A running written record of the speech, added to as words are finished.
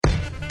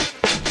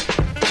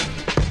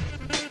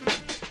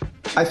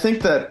I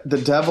think that the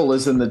devil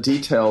is in the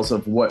details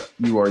of what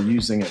you are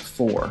using it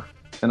for.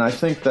 And I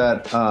think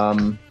that,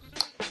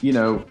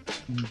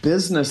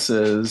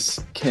 businesses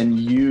can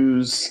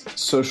use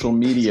social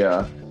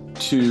media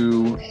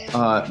to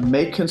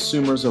make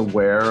consumers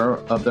aware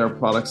of their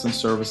products and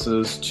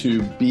services,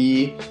 to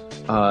be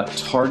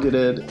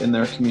targeted in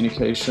their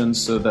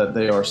communications so that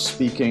they are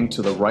speaking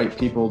to the right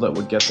people that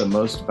would get the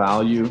most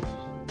value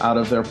out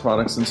of their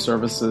products and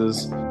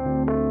services.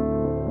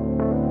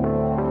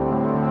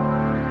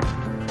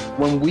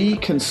 When we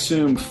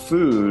consume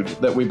food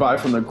that we buy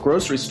from the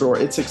grocery store,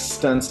 it's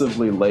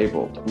extensively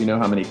labeled. We know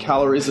how many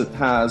calories it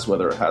has,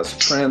 whether it has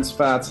trans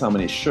fats, how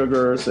many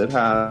sugars it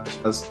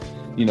has,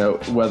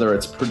 whether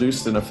it's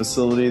produced in a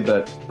facility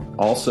that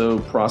also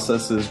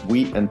processes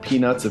wheat and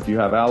peanuts if you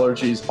have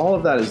allergies. All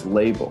of that is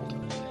labeled.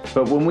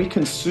 But when we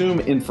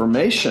consume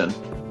information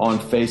on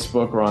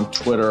Facebook or on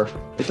Twitter,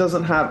 it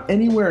doesn't have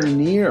anywhere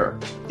near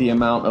the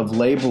amount of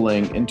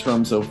labeling in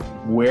terms of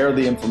where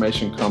the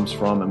information comes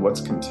from and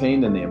what's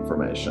contained in the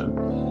information.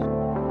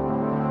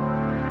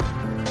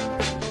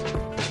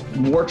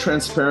 More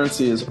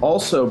transparency is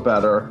also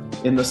better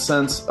in the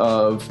sense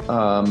of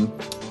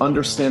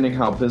understanding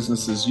how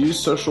businesses use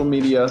social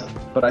media,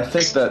 but I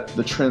think that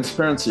the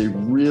transparency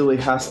really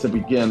has to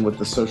begin with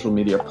the social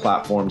media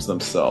platforms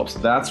themselves.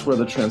 That's where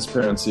the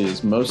transparency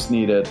is most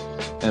needed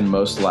and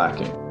most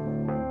lacking.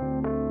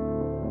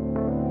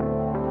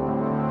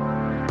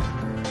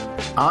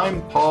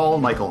 I'm Paul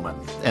Michelman,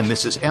 and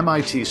this is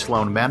MIT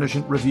Sloan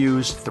Management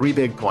Review's 3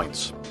 Big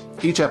Points.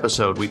 Each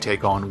episode, we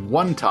take on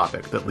one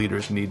topic that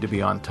leaders need to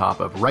be on top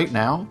of right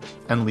now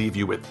and leave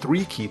you with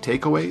 3 key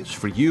takeaways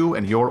for you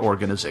and your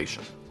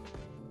organization.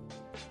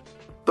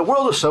 The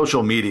world of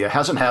social media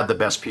hasn't had the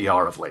best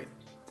PR of late.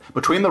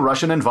 Between the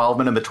Russian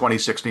involvement in the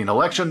 2016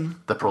 election,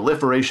 the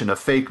proliferation of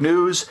fake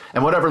news,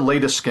 and whatever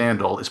latest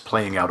scandal is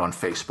playing out on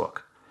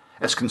Facebook.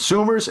 As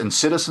consumers and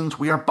citizens,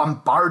 we are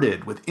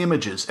bombarded with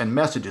images and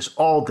messages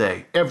all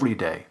day, every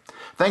day.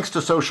 Thanks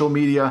to social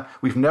media,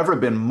 we've never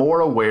been more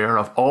aware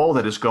of all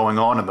that is going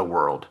on in the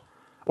world.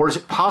 Or is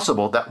it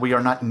possible that we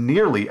are not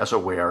nearly as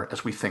aware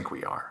as we think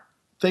we are?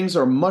 Things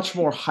are much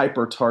more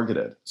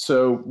hyper-targeted.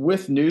 So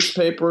with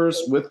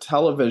newspapers, with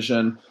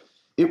television,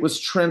 it was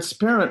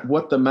transparent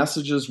what the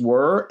messages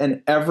were,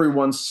 and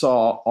everyone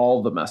saw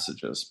all the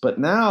messages. But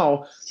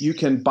now you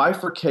can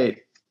bifurcate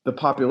the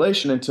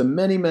population into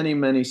many, many,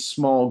 many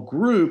small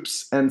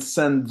groups and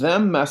send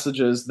them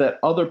messages that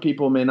other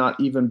people may not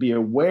even be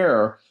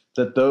aware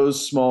that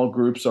those small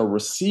groups are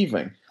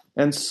receiving.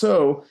 And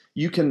so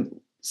you can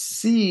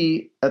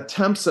see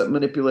attempts at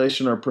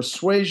manipulation or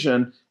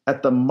persuasion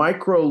at the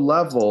micro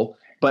level,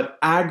 but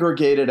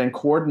aggregated and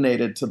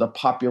coordinated to the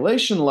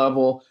population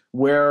level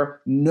where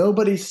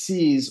nobody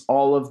sees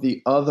all of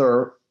the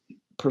other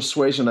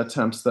persuasion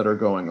attempts that are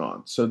going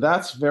on. So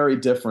that's very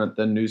different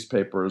than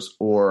newspapers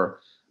or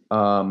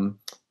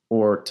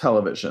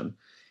television.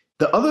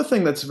 The other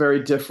thing that's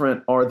very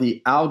different are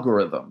the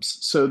algorithms.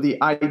 So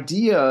the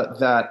idea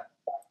that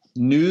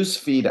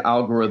newsfeed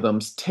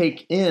algorithms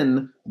take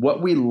in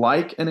what we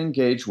like and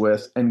engage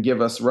with and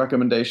give us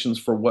recommendations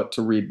for what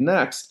to read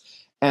next,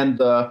 and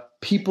the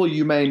people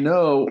you may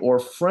know or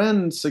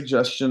friend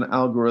suggestion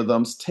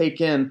algorithms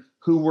take in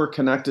who we're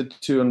connected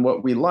to and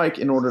what we like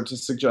in order to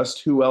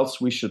suggest who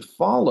else we should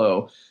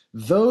follow.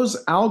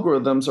 Those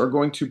algorithms are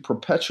going to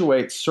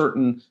perpetuate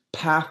certain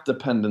path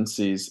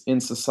dependencies in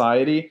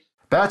society.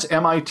 That's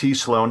MIT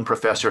Sloan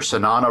professor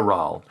Sinan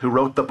Aral, who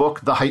wrote the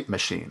book The Hype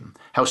Machine,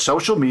 How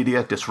Social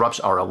Media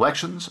Disrupts Our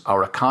Elections,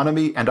 Our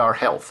Economy, and Our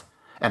Health,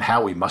 and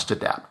How We Must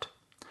Adapt.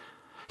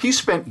 He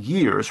spent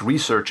years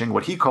researching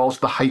what he calls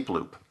the hype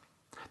loop,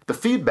 the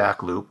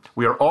feedback loop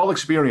we are all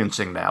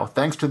experiencing now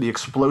thanks to the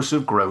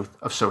explosive growth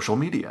of social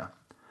media.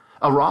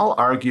 Aral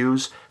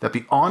argues that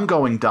the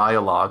ongoing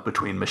dialogue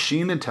between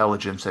machine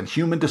intelligence and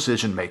human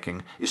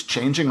decision-making is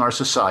changing our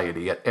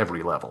society at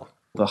every level.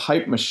 The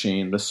hype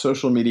machine, the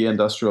social media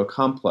industrial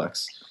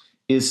complex,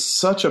 is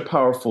such a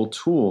powerful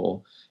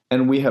tool,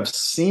 and we have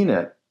seen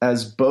it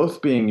as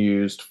both being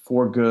used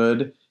for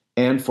good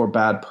and for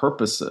bad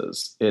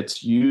purposes.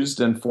 It's used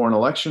in foreign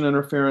election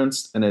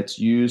interference, and it's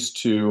used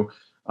to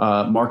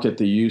market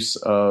the use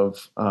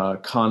of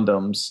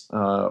condoms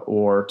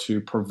or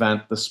to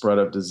prevent the spread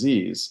of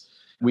disease.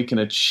 We can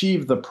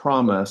achieve the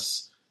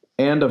promise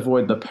and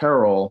avoid the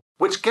peril.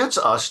 Which gets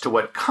us to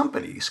what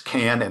companies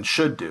can and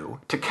should do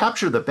to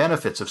capture the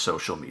benefits of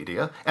social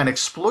media and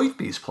exploit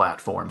these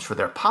platforms for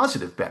their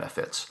positive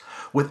benefits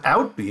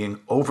without being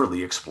overly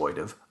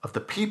exploitive of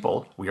the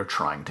people we are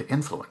trying to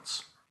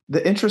influence.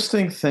 The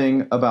interesting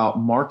thing about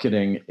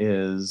marketing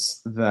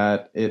is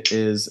that it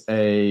is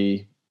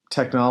a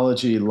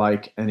technology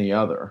like any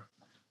other.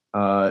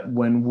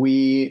 When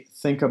we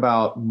think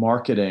about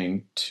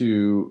marketing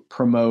to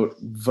promote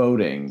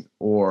voting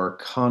or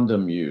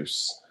condom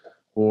use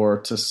or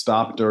to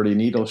stop dirty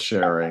needle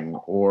sharing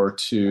or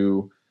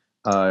to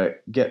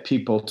get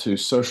people to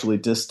socially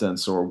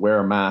distance or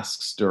wear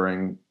masks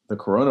during the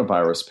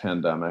coronavirus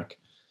pandemic,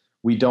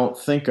 we don't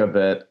think of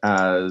it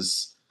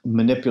as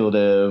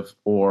manipulative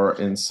or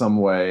in some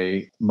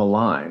way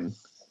malign.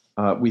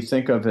 We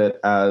think of it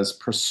as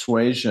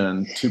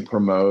persuasion to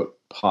promote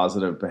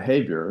positive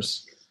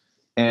behaviors.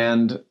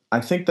 And I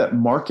think that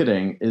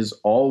marketing is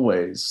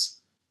always,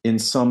 in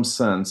some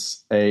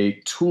sense, a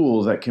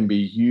tool that can be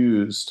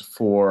used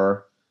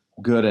for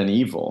good and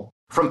evil.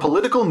 From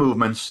political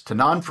movements to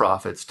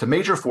nonprofits to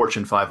major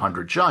Fortune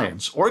 500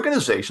 giants,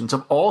 organizations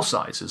of all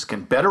sizes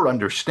can better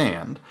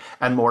understand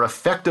and more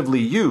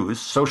effectively use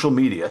social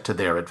media to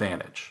their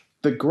advantage.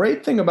 The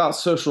great thing about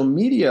social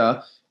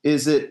media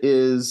is it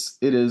is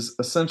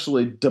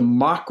essentially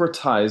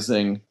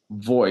democratizing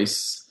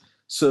voice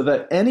so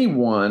that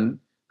anyone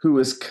who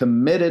is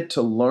committed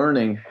to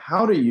learning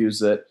how to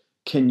use it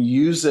can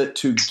use it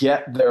to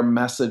get their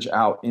message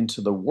out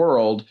into the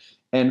world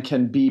and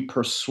can be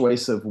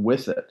persuasive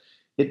with it.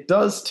 It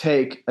does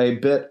take a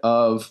bit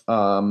of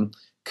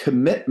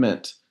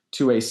commitment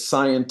to a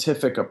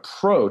scientific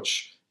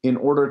approach in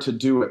order to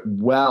do it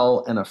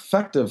well and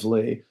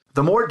effectively.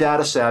 The more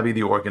data savvy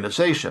the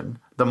organization,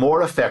 the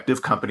more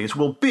effective companies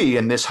will be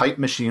in this hype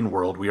machine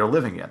world we are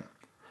living in.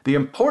 The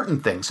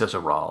important thing, says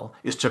Aral,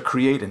 is to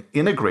create an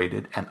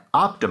integrated and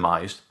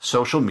optimized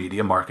social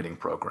media marketing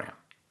program.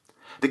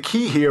 The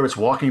key here is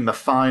walking the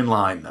fine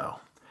line, though,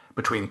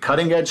 between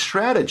cutting-edge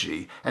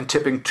strategy and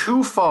tipping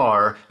too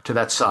far to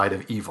that side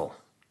of evil.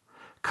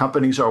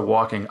 Companies are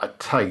walking a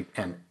tight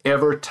and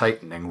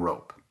ever-tightening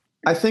rope.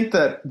 I think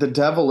that the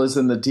devil is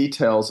in the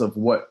details of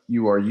what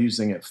you are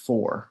using it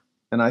for.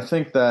 And I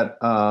think that,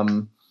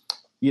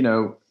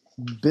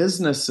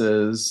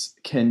 businesses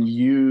can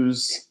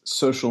use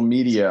social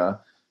media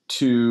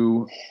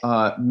to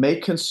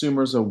make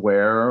consumers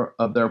aware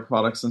of their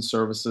products and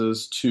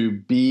services, to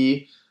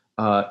be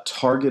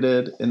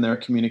targeted in their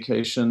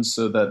communications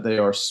so that they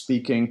are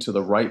speaking to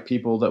the right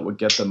people that would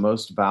get the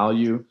most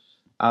value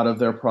out of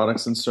their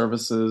products and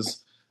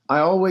services. I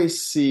always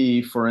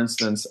see, for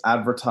instance,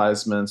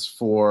 advertisements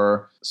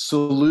for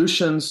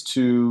solutions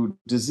to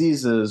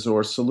diseases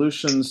or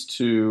solutions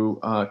to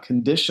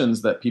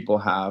conditions that people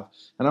have.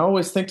 And I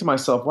always think to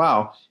myself,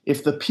 wow,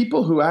 if the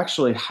people who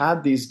actually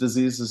had these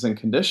diseases and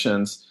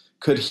conditions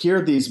could hear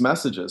these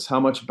messages, how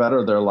much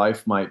better their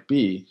life might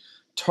be.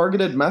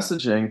 Targeted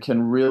messaging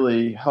can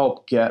really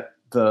help get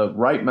the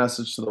right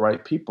message to the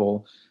right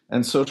people,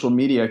 and social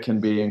media can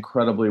be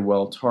incredibly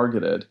well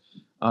targeted.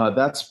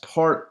 That's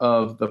part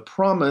of the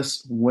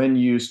promise when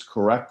used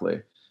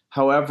correctly.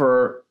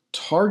 However,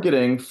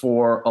 targeting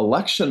for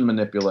election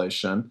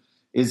manipulation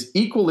is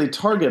equally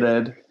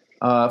targeted,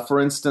 for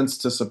instance,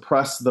 to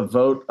suppress the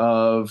vote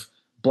of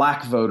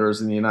black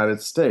voters in the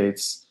United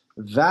States.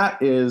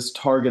 That is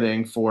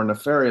targeting for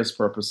nefarious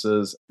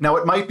purposes. Now,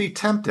 it might be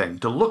tempting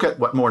to look at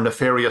what more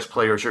nefarious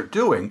players are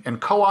doing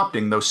and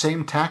co-opting those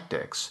same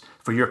tactics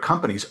for your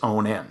company's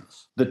own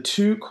ends. The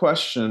two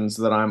questions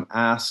that I'm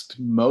asked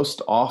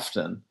most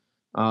often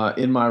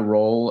in my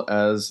role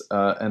as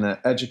an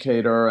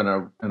educator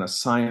and a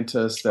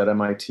scientist at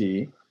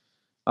MIT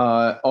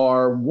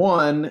are,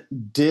 one,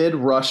 did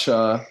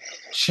Russia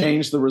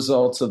change the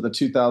results of the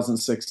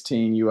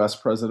 2016 U.S.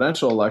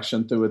 presidential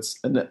election through its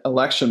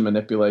election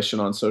manipulation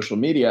on social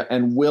media,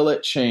 and will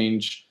it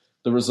change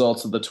the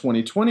results of the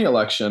 2020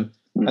 election?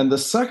 And the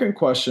second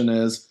question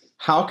is,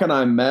 how can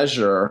I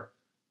measure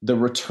the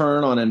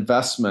return on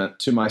investment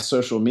to my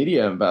social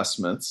media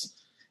investments?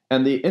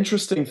 And the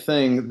interesting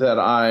thing that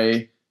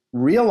I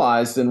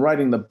realized in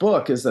writing the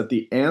book is that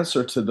the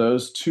answer to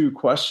those two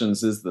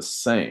questions is the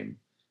same.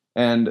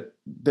 And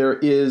there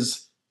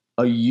is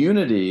a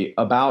unity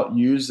about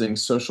using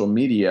social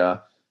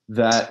media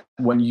that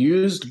when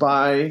used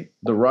by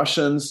the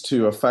Russians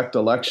to affect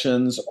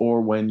elections or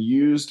when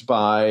used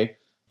by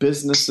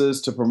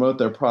businesses to promote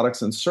their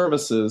products and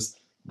services,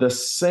 the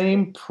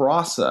same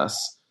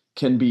process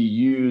can be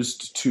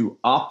used to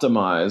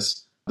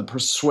optimize the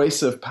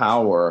persuasive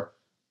power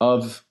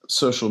of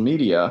social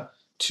media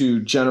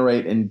to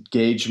generate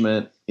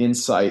engagement,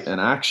 insight, and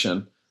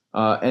action.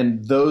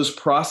 And those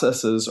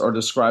processes are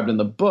described in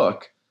the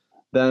book.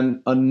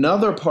 Then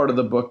another part of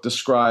the book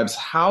describes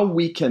how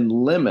we can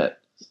limit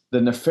the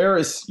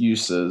nefarious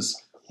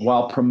uses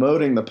while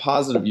promoting the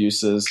positive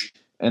uses.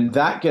 And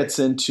that gets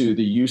into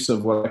the use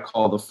of what I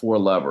call the four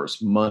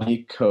levers: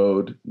 money,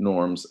 code,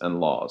 norms, and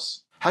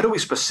laws. How do we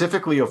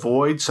specifically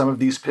avoid some of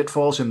these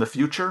pitfalls in the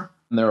future?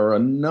 And there are a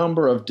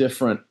number of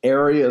different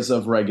areas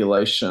of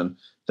regulation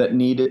that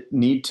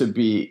need to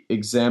be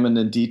examined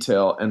in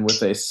detail and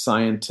with a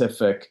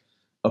scientific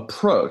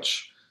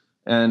approach.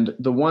 And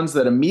the ones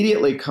that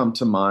immediately come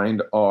to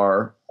mind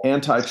are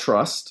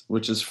antitrust,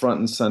 which is front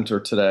and center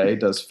today.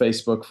 Does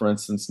Facebook, for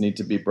instance, need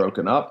to be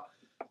broken up?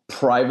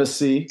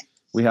 Privacy.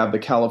 We have the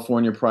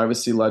California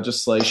privacy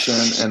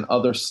legislation and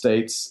other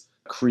states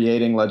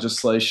creating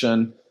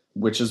legislation,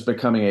 which is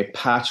becoming a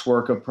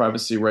patchwork of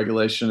privacy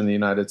regulation in the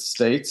United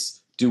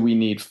States. Do we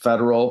need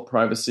federal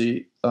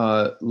privacy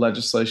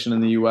legislation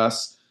in the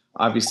U.S.?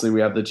 Obviously,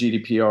 we have the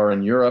GDPR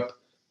in Europe.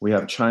 We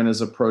have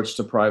China's approach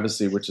to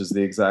privacy, which is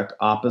the exact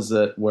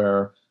opposite,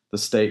 where the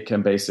state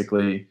can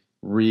basically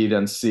read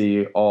and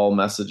see all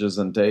messages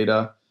and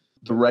data.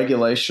 the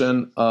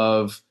regulation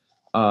of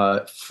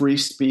free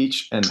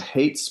speech and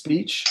hate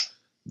speech,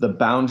 the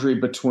boundary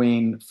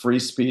between free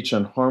speech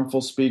and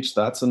harmful speech,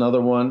 that's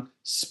another one.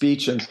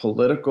 Speech and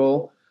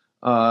political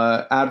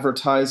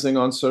advertising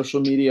on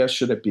social media,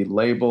 should it be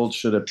labeled?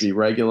 Should it be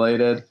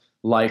regulated?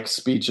 Like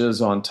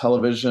speeches on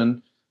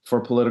television for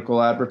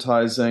political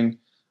advertising.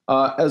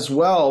 As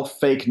well,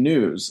 fake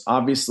news.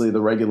 Obviously,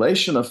 the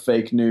regulation of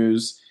fake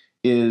news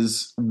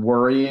is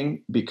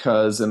worrying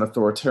because in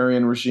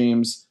authoritarian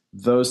regimes,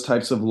 those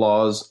types of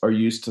laws are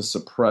used to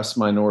suppress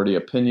minority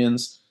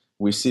opinions.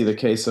 We see the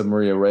case of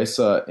Maria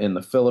Ressa in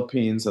the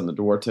Philippines and the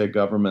Duarte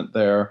government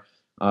there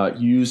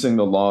using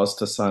the laws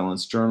to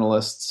silence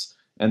journalists.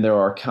 And there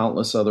are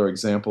countless other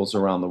examples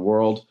around the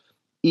world.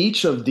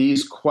 Each of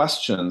these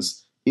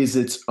questions is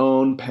its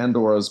own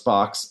Pandora's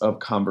box of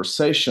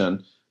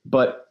conversation,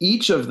 but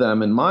each of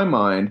them, in my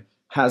mind,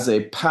 has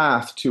a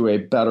path to a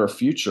better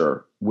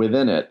future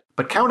within it.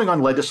 But counting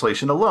on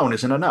legislation alone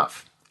isn't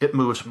enough. It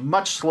moves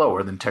much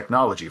slower than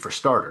technology, for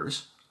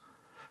starters.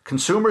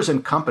 Consumers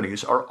and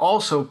companies are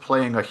also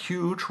playing a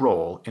huge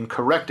role in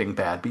correcting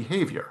bad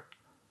behavior,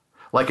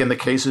 like in the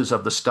cases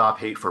of the Stop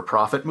Hate for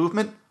Profit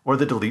movement or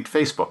the Delete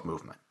Facebook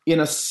movement. In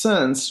a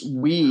sense,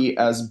 we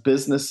as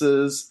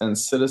businesses and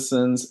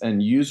citizens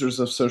and users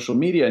of social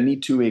media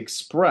need to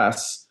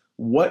express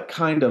what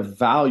kind of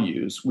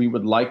values we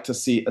would like to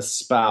see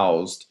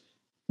espoused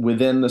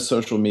within the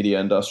social media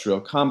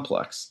industrial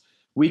complex.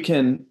 We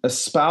can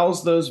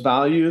espouse those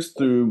values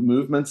through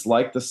movements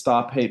like the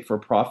Stop Hate for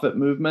Profit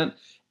movement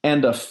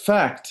and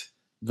affect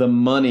the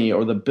money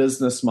or the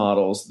business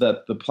models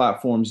that the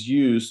platforms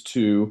use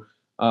to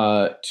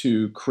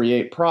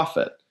create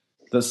profit.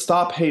 The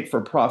Stop Hate for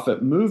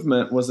Profit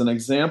movement was an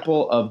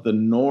example of the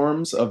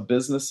norms of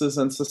businesses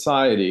and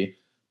society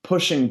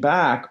pushing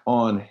back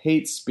on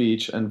hate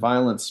speech and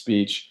violent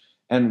speech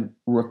and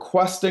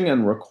requesting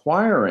and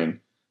requiring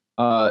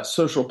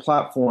social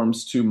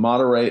platforms to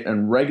moderate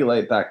and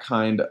regulate that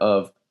kind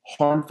of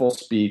harmful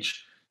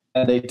speech.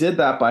 And they did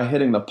that by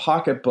hitting the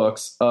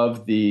pocketbooks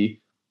of the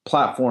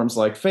platforms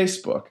like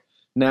Facebook.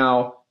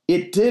 Now,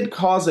 it did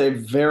cause a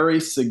very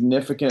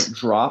significant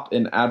drop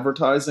in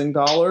advertising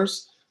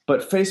dollars,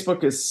 but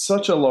Facebook is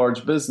such a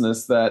large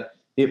business that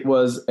it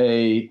was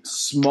a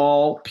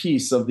small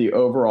piece of the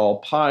overall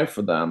pie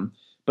for them.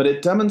 But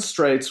it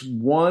demonstrates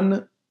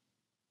one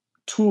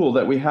tool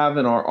that we have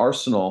in our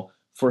arsenal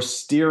for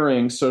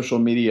steering social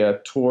media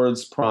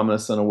towards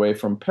promise and away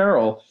from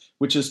peril,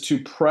 which is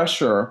to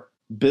pressure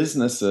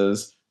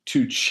businesses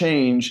to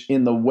change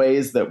in the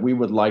ways that we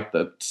would like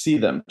to see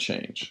them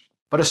change.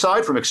 But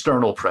aside from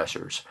external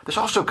pressures, this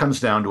also comes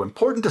down to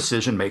important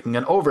decision-making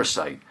and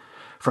oversight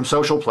from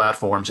social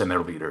platforms and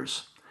their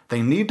leaders.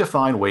 They need to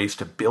find ways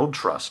to build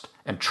trust,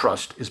 and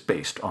trust is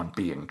based on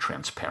being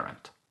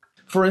transparent.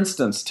 For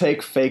instance,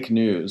 take fake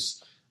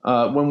news.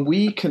 When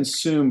we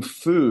consume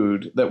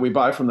food that we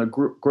buy from the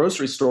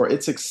grocery store,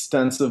 it's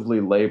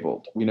extensively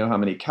labeled. We know how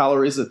many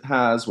calories it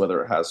has,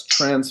 whether it has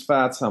trans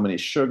fats, how many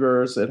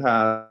sugars it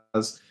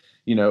has,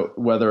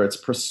 whether it's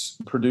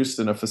produced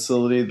in a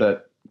facility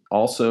that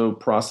also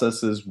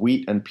processes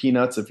wheat and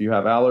peanuts if you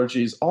have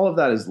allergies. All of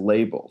that is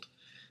labeled.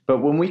 But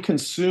when we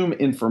consume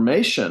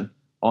information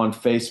on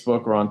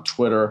Facebook or on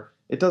Twitter,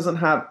 it doesn't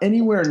have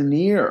anywhere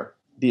near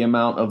the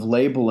amount of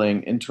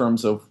labeling in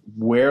terms of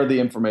where the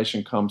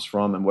information comes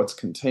from and what's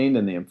contained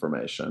in the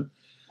information.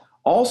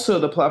 Also,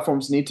 the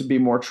platforms need to be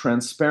more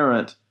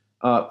transparent,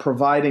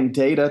 providing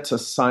data to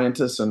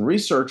scientists and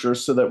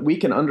researchers so that we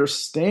can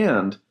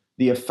understand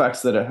the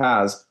effects that it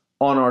has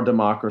on our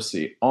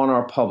democracy, on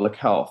our public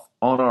health,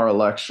 on our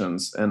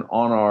elections, and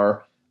on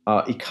our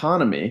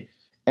economy.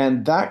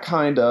 And that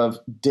kind of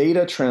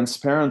data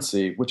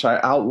transparency, which I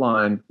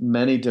outline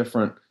many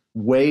different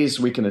ways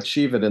we can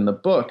achieve it in the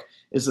book,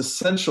 is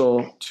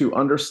essential to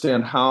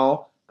understand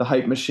how the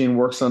hype machine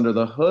works under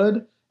the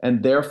hood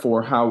and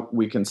therefore how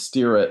we can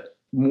steer it.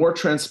 More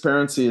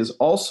transparency is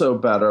also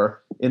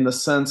better in the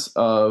sense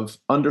of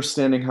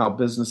understanding how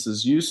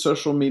businesses use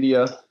social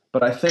media.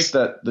 But I think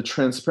that the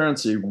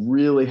transparency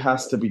really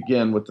has to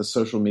begin with the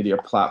social media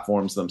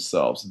platforms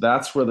themselves.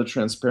 That's where the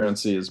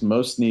transparency is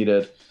most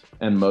needed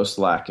and most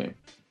lacking.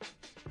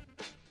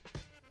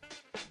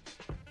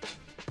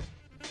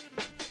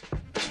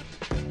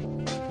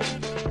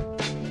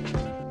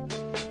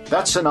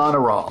 That's Sinan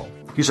Aral.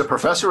 He's a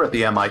professor at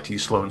the MIT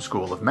Sloan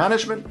School of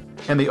Management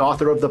and the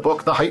author of the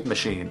book The Hype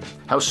Machine: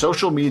 How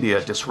Social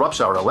Media Disrupts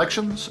Our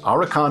Elections,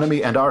 Our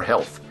Economy, and Our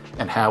Health,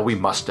 and How We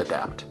Must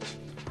Adapt.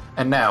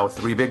 And now,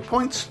 3 big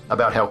points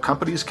about how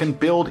companies can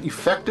build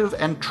effective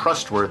and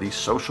trustworthy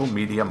social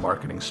media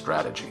marketing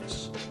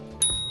strategies.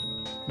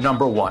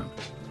 Number 1,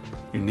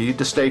 you need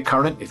to stay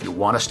current if you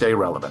want to stay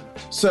relevant.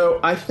 So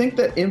I think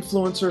that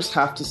influencers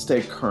have to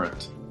stay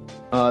current.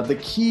 The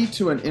key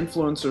to an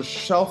influencer's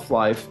shelf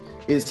life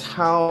is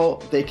how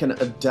they can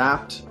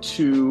adapt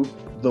to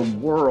the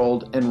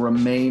world and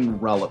remain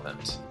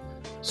relevant.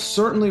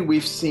 Certainly,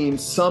 we've seen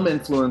some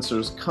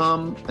influencers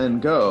come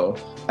and go,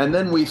 and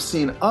then we've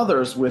seen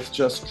others with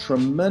just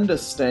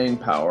tremendous staying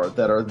power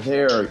that are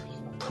there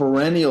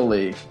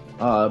perennially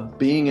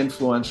being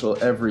influential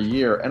every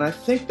year. And I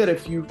think that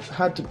if you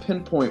had to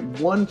pinpoint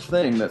one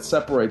thing that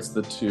separates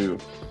the two,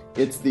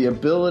 it's the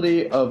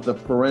ability of the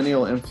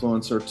perennial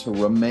influencer to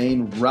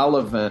remain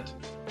relevant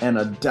and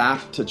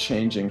adapt to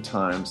changing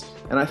times.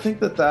 And I think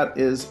that that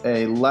is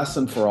a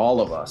lesson for all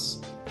of us,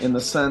 in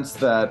the sense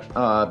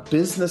that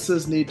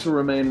businesses need to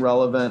remain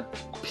relevant.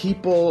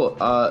 People,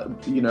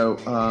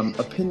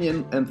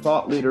 opinion and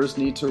thought leaders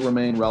need to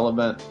remain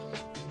relevant.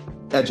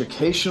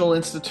 Educational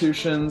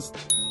institutions.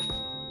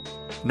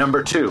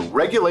 Number 2,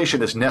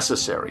 regulation is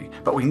necessary,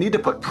 but we need to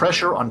put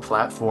pressure on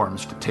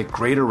platforms to take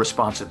greater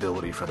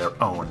responsibility for their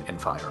own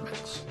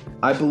environments.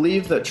 I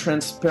believe that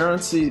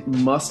transparency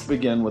must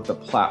begin with the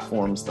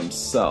platforms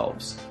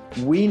themselves.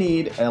 We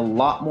need a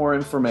lot more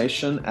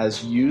information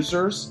as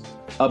users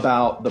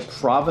about the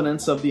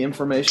provenance of the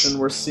information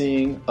we're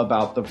seeing,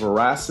 about the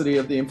veracity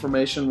of the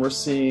information we're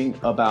seeing,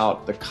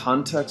 about the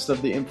context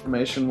of the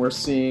information we're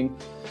seeing.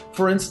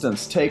 For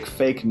instance, take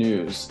fake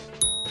news.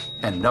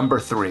 And number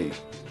 3,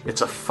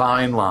 it's a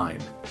fine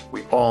line.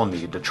 We all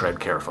need to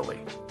tread carefully.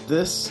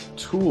 This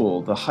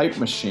tool, the hype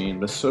machine,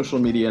 the social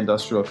media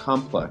industrial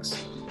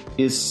complex,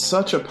 is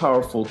such a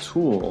powerful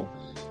tool,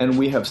 and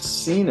we have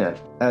seen it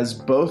as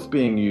both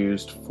being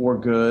used for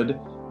good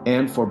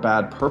and for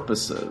bad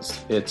purposes.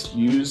 It's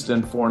used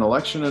in foreign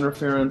election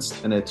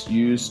interference, and it's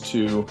used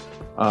to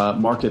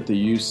market the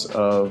use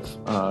of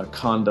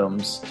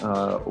condoms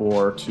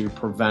or to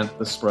prevent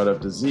the spread of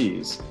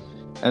disease.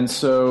 And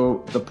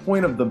so the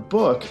point of the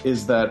book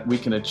is that we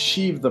can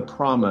achieve the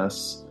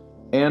promise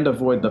and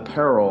avoid the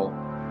peril.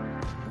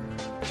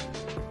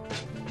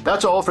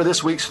 That's all for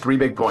this week's 3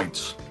 Big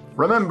Points.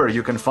 Remember,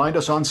 you can find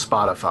us on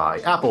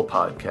Spotify, Apple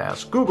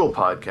Podcasts, Google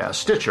Podcasts,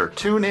 Stitcher,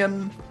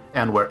 TuneIn,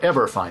 and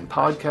wherever fine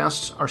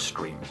podcasts are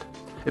streamed.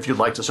 If you'd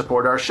like to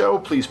support our show,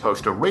 please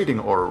post a rating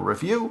or a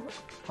review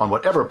on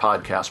whatever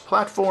podcast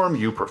platform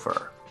you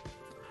prefer.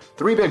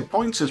 3 Big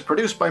Points is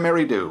produced by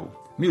Mary Dew.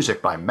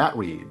 Music by Matt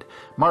Reed.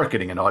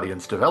 Marketing and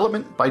audience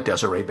development by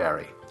Desiree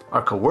Barry.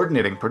 Our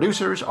coordinating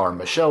producers are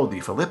Michelle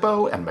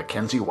DiFilippo and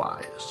Mackenzie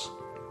Wise.